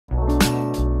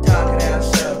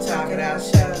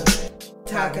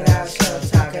Talk it out, show.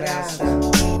 Talk it out, show.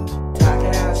 Talk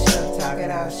it out, show. Talk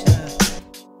it out, show.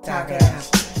 Talk it out.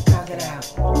 Talk it out.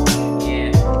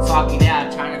 Yeah, talk it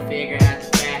out, trying to figure out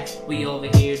the facts. We over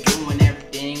here doing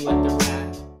everything with the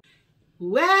rap.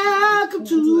 Welcome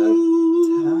to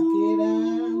Talk It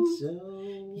Out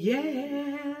Show.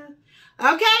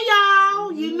 Yeah. Okay,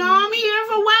 y'all. You know I'm here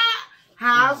for what?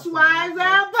 Housewives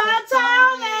of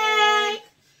Potomac.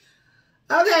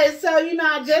 Okay, so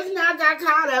I just now got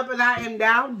caught up, and I am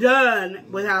now done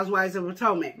with Housewives of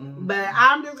Potomac. Mm-hmm. But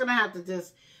I'm just gonna have to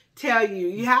just tell you,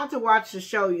 you have to watch the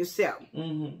show yourself.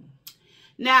 Mm-hmm.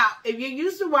 Now, if you're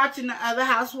used to watching the other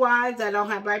housewives that don't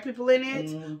have black people in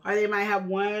it, or they might have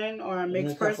one or a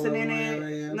mixed person in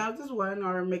it. No, just one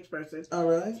or a mixed person. Oh,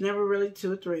 really? It's never really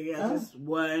two or three. It's just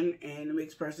one and a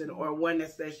mixed person, or one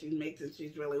that says she's mixed and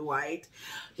she's really white.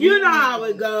 You know how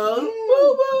it goes.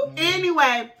 Woo woo.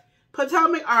 Anyway,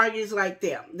 Potomac argues like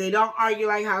them. They don't argue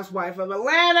like Housewife of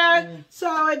Atlanta,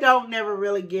 so it don't never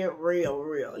really get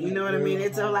real. You know what I mean?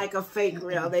 It's like a fake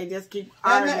real. They just keep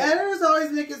arguing. And the editors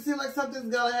always make it seem like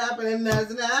something's gonna happen and it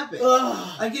doesn't happen.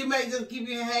 Like you may just keep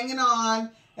you hanging on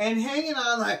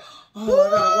like,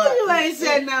 you ain't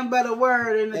said nothing but a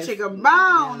word in the chicken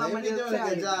bone. They've been doing a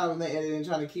good job when they editing and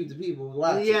trying to keep the people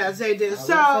watching. Yes, they did.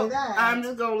 So I'm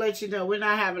just gonna let you know we're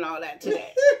not having all that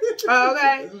today.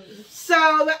 Okay. So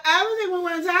the other thing we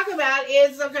want to talk about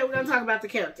is we're gonna talk about the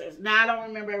characters. Now I don't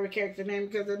remember every character name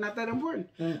because they're not that important.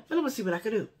 But I'm gonna see what I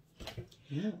can do.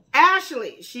 Yeah.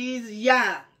 Ashley, she's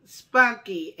young,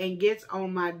 spunky, and gets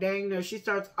on my dang nerves. She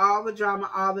starts all the drama,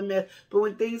 all the mess. But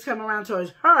when things come around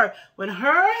towards her, when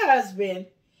her husband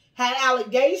had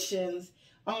allegations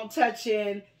on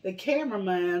touching the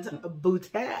cameraman's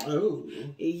boutique. Oh.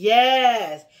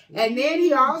 Yes. And then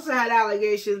he also had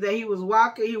allegations that he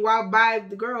walked by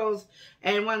the girls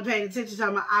and wasn't paying attention to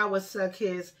him. I would suck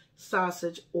his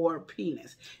sausage or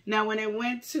penis. Now, when they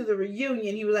went to the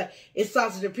reunion, he was like, it's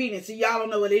sausage or penis. So y'all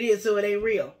don't know what it is, so it ain't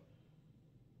real.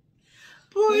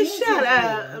 Boy, shut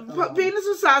up. Penis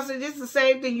or sausage, it's the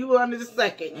same thing. You were under the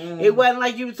second. It wasn't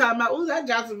like you were talking about, that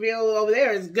Johnsonville over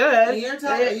there is good. Are you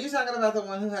talking about the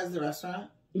one who has the restaurant?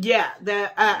 Yeah,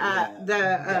 the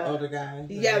older guy.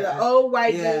 Yeah, the old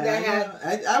white dude that had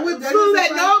food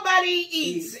that nobody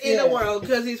eats in the world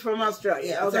because he's from Australia.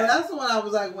 Yeah, okay. So that's the one I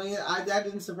was like, that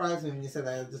didn't surprise me when you said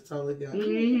that. It just totally got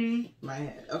my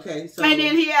head. Okay, so and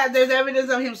then there's evidence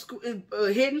of him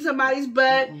hitting somebody's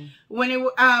butt when it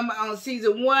on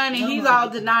season 1, and he's all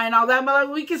denying all that. But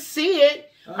we can see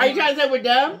it. Are you trying to say we're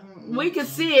dumb? We can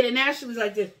see it, and Ashley's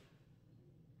like this.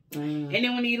 And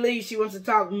then when he leaves, she wants to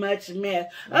talk much mess.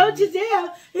 Oh,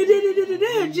 Giselle.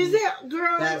 Giselle,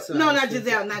 girl. Not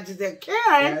Giselle.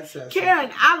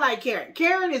 Karen, I like Karen.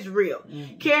 Karen is real.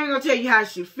 Karen gonna tell you how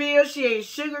she feels. She ain't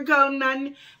sugarcoating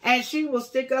nothing. And she will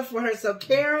stick up for her. So,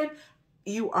 Karen,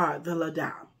 you are the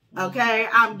Ladam. Okay?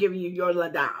 I'm giving you your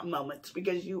Ladam moments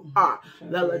because you are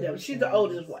the Ladam. She's the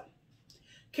oldest one.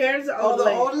 Karen's the oldest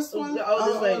lady. Oldest one? The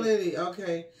oldest lady.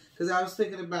 Okay. Because I was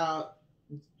thinking about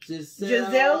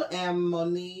Giselle and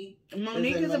Monique.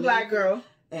 Monique is a black girl.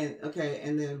 But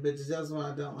Giselle's the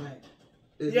one I don't like.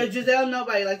 Giselle,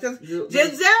 nobody likes this.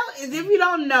 Giselle is, if you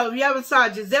don't know, if you haven't saw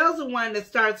it, Giselle's the one that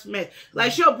starts mess.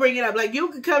 Like, she'll bring it up. Like, you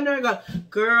could come there and go,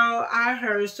 girl, I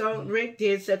heard Rick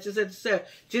did such and such and such.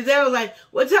 Giselle's like,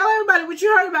 well, tell everybody what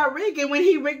you heard about Rick and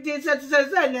when Rick did such and such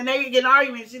and such. And then they get an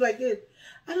argument. She's like this.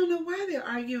 I don't know why they're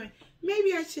arguing.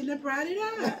 Maybe I shouldn't have brought it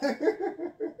up.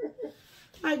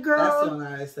 Like, girl,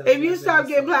 if you stop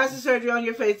getting plastic surgery on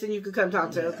your face, then you can come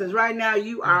talk to us. Because right now,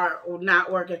 you are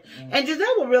not working. And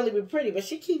Giselle will really be pretty, but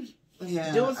she keeps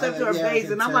doing stuff to her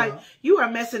face. And I'm like, you are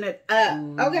messing it up.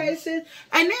 Okay, sis?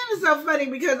 And then it's so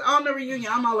funny because on the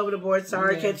reunion, I'm all over the board.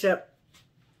 Sorry, catch up.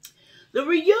 The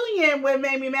reunion, what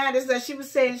made me mad is that she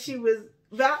was saying her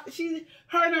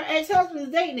and her ex-husband is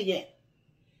dating again.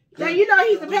 Now, you know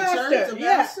he's the pastor.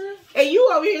 Pastor? And you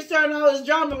over here starting all this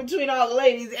drama between all the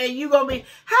ladies, and how you gonna be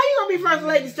first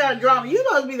lady starting drama? You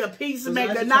supposed to be the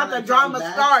peacemaker, not the drama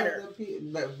starter.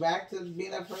 Back to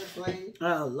being a first lady?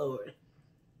 Oh, Lord.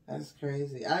 That's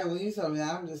crazy. When you told me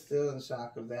that, I'm just still in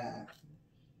shock of that.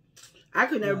 I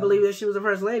could never believe that she was a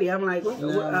first lady. I'm like,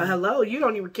 hello, you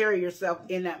don't even carry yourself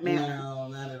in that manner. No,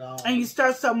 not at all. And you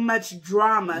start so much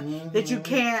drama that you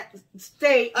can't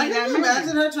stay in that manner. Can you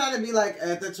imagine her trying to be like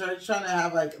at the church, trying to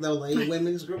have like the lady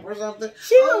women's group or something?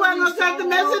 She was one going to start the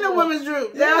mess in the women's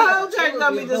group. The whole church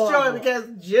going to be destroyed because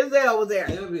Giselle was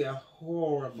there. It would be a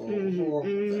horrible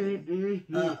thing.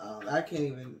 I can't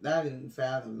even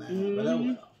fathom that. But oh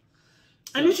well.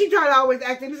 And then she tried to always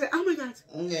act and say, oh my God.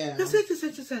 Yeah. That's such and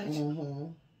such and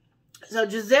such. So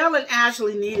Giselle and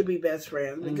Ashley need to be best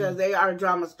friends because they are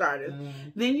drama starters.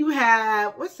 Then you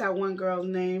have, what's that one girl's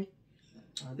name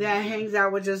that hangs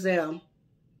out with Giselle?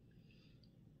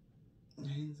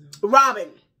 Robin.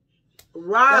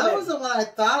 That was the one I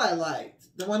thought I liked.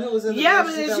 The one who was in the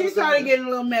but then she started getting a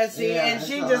little messy, and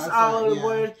she just all over the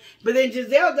board. But then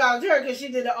Giselle dogged her because she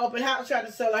did an open house trying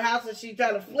to sell her house, and she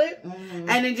tried to flip. And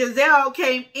then Giselle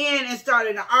came in and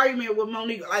started an argument with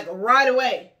Monique like right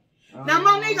away. Now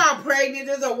Monique got pregnant,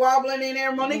 there's a wobbling in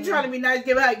there. Monique trying to be nice,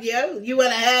 give her a hug. Yo, you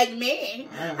wanna hug me?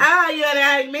 Oh, you wanna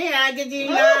hug me? I get you.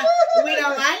 We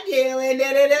don't like you. And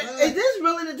is this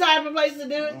really the time and place to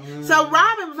do it? So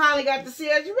Robin finally got to see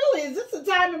her. Really, is this the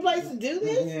time and place to do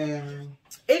this? Yeah.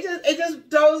 It just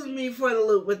throws me for the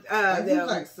loop with I think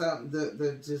like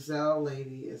the Giselle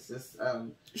lady is just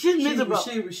she's miserable.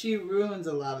 She ruins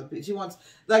a lot of people. She wants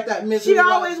like that misery. She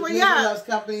always loves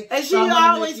company, and she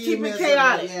always keep it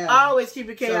chaotic. Always keep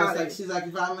it chaotic. So it's like, she's like,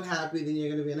 if I'm unhappy, then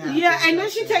you're gonna be unhappy. Yeah, and then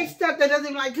she takes stuff that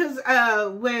doesn't like because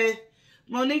when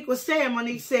Monique was saying,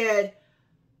 Monique said,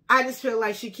 I just feel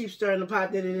like she keeps stirring the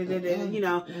pot. You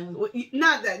know,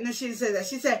 not that. No, she didn't say that.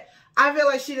 She said, I feel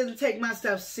like she doesn't take my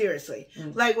stuff seriously.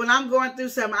 Like when I'm going through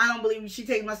something, I don't believe she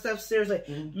takes my stuff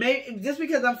seriously. Maybe just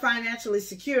because I'm financially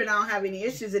secure and I don't have any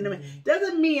issues in them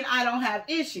doesn't mean I don't have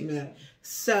issues.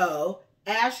 So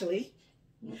Ashley,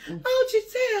 oh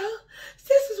Giselle,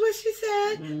 this is what she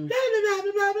said. Blah blah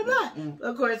blah blah blah blah.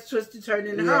 Of course, twisted turned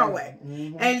in her way,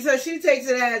 and so she takes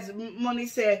it as Monique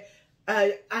said.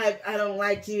 I don't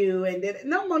like you, and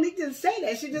no, Monique didn't say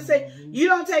that. She just said you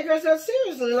don't take herself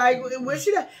seriously. Like what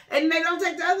she does, and they don't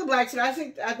take the other black shit. I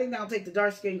think they don't take the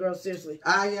dark skinned girls seriously.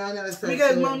 I never said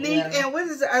because Monique and what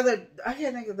is the other? I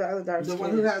can't think of the other dark. The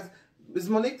one who is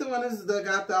Monique the one who's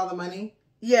got all the money?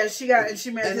 Yeah, she got and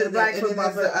she married to the black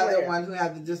football player. The other one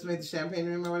who just made the champagne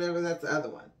room or whatever. That's the other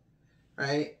one,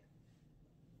 right?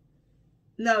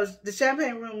 No, the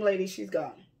champagne room lady. She's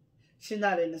gone. She's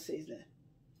not in the season.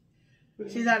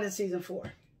 She's not in season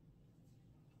 4.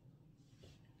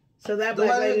 So that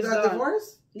black lady got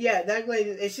divorced? Yeah, that lady,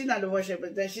 and she's not divorced yet,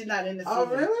 but she's not in the season. Oh,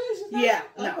 really? Yeah,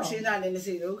 no, she's not in the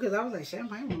season because I was like,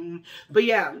 champagne. But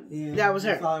yeah, that was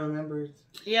her. That's all I remembered.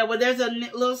 Yeah, well, there's a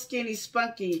little skinny,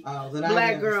 spunky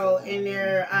black girl in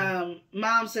there.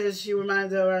 Mom says she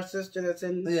reminds her of our sister that's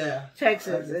in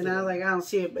Texas, and I was like, I don't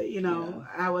see it, but you know,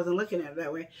 I wasn't looking at it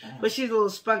that way. But she's a little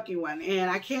spunky one, and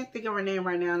I can't think of her name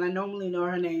right now, and I normally know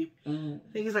her name. I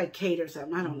think it's like Kate or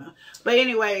something. I don't know. But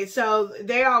anyway, so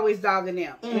they always dogging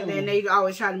them, and then they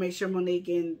always try to make sure Monique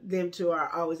and them two are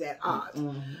always at odds.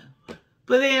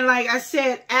 But then, like I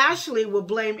said, Ashley will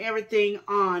blame everything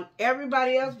on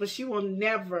everybody else, but she will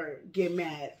never get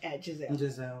mad at Giselle.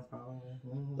 Giselle, probably.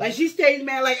 Like, she stays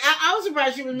mad. Like, I was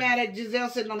surprised she was mad at Giselle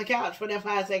sitting on the couch for that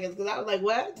 5 seconds, because I was like,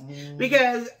 what?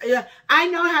 Because I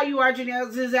know how you are,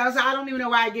 Giselle, so I don't even know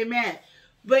why I get mad.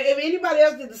 But if anybody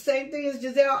else did the same thing as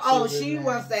Giselle, she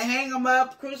wants to hang them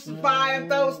up, crucify them,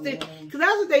 those things. Because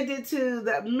that's what they did to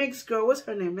the mixed girl. What's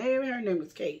her name? Maybe her name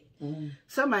was Kate.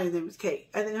 Somebody's name was Kate.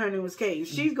 I think her name was Kate.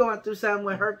 She's going through something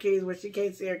with her kids where she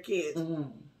can't see her kids.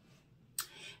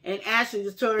 And Ashley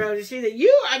just told her, she said,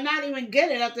 you are not even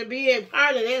good enough to be a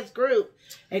part of this group.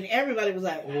 And everybody was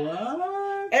like,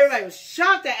 what? Everybody was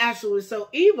shocked that Ashley was so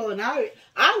evil. And I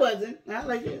wasn't. I was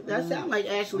like, that sounds like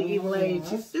Ashley evil age.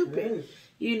 She's stupid.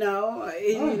 You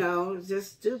know,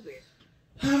 just stupid.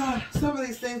 Some of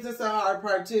these things, that's a hard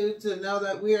part too, to know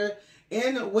that we're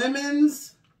in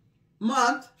Women's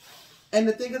Month and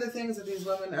to think of the things that these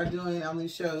women are doing on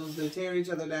these shows. They tear each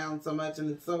other down so much, and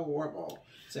it's so horrible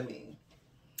to me.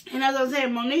 And as I was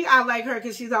saying, Monique, I like her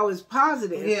because she's always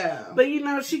positive. Yeah. But, you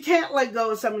know, she can't let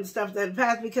go of some of the stuff that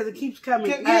passed because it keeps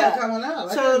coming out. Coming out.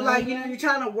 So, like, you know, you're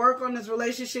trying to work on this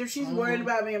relationship. She's worried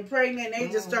about being pregnant. They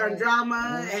just start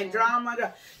drama and drama.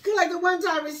 Because, like, the one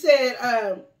time it said,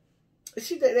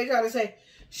 they got to say,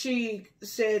 she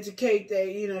said to Kate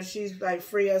that, you know, she's, like,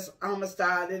 free as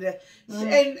Amistad. And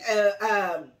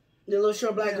the little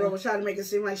short black girl was trying to make it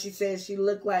seem like she said she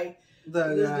looked like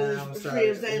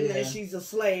that she's a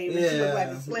slave and she looked like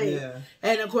a slave.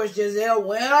 And of course Giselle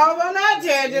went off on that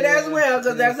tangent as well,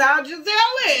 because that's how Giselle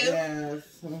is.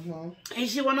 And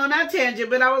she went on that tangent,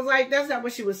 but I was like, that's not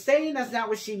what she was saying, that's not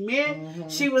what she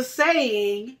meant. She was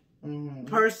saying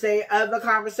per se of the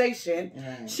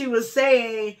conversation, she was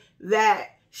saying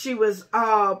that she was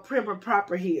all prim and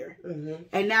proper here.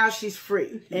 And now she's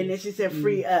free. And then she said,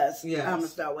 free us.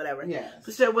 Yes. Whatever.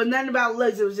 Yes. So it was nothing about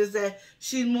looks. It was just that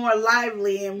she's more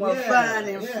lively and more fun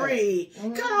and free.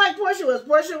 Kind of like Portia was.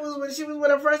 Portia was, when she was with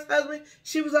her first husband,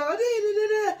 she was all,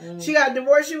 She got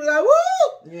divorced. She was like,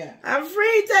 woo! Yeah. I'm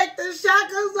free. Take the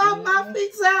shackles off my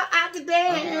feet so I can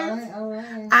dance. All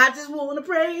right. I just want to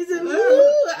praise him. Woo!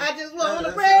 I just want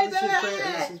to praise him.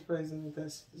 She's praising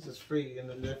this. This is free in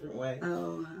a different way.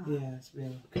 Oh, wow. Yeah, it's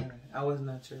been kind of. I wasn't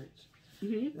at church.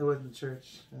 It wasn't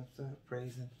church. I was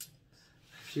praising.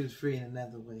 She was free in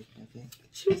another way, I think.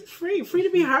 She was free to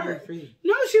be her. Free.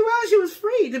 No, she was. She was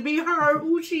free to be her,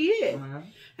 who she is.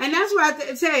 And that's why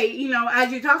I say, you know,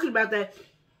 as you're talking about that,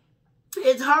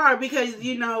 it's hard because,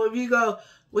 you know, if you go,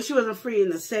 well, she wasn't free in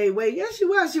the same way. Yes, she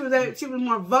was. She was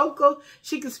more vocal.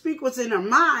 She could speak what's in her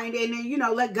mind, and then, you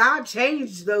know, let God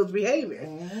change those behaviors.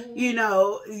 You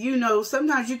know,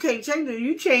 sometimes you can't change them.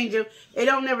 You change them, it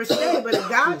don't never stay. But if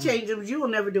God changes them, you will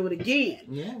never do it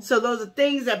again. So those are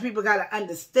things that people got to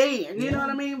understand. You know what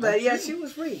I mean? But yeah, she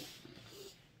was free.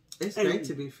 It's great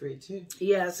to be free too.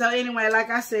 Yeah. So anyway, like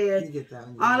I said, you get that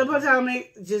on the Potomac,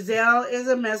 Giselle is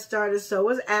a mess starter. So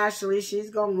is Ashley.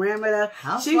 She's gonna ram it up.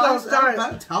 She's gonna start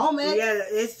Potomac. Yeah,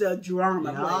 it's a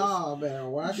drama. Oh, better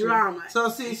watch drama. So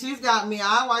see, she's got me.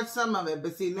 I watched some of it,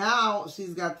 but see now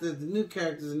she's got the new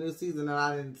characters, the new season that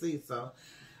I didn't see. So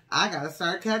I gotta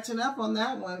start catching up on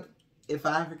that one. If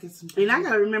I ever get some time. And I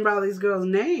gotta remember all these girls'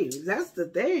 names. That's the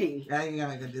thing. Yeah, you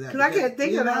gotta do that. Because I can't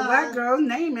think of that black girl's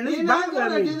name. And you're not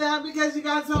gonna do that because you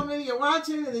got so many you're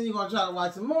watching, and then you're gonna try to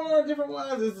watch some more different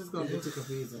ones. It's just gonna get too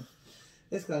confusing.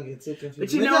 It's gonna get too confusing.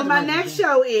 But you know what my next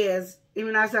show is?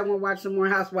 Even though I said I'm gonna watch some more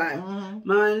Housewives.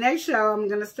 My next show, I'm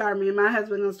gonna start. Me and my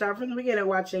husband gonna start from the beginning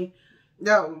watching.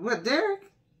 No, what, Derek?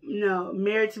 No,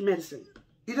 Married to Medicine.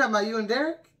 You talking about you and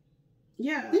Derek?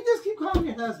 Yeah. You just keep calling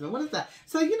your husband. What is that?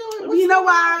 So you know what? You know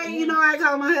why? You know why I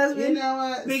call him my husband? You know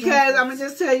what? Because I'm going to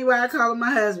just tell you why I call him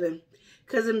my husband.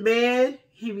 Because in bed,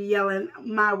 he be yelling,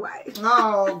 my wife.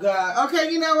 Oh, God. Okay,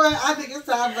 you know what? I think it's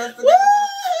time for us to go.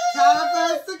 Time for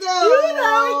us to go. You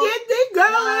know, get this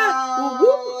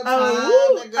going.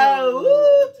 Time to go.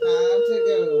 Time to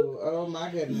go. Oh, my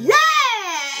goodness.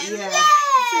 Yes! Yes.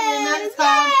 See you next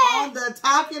time on the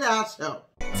Talk It Out Show.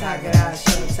 Talk it out,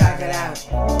 show, talk it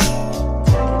out.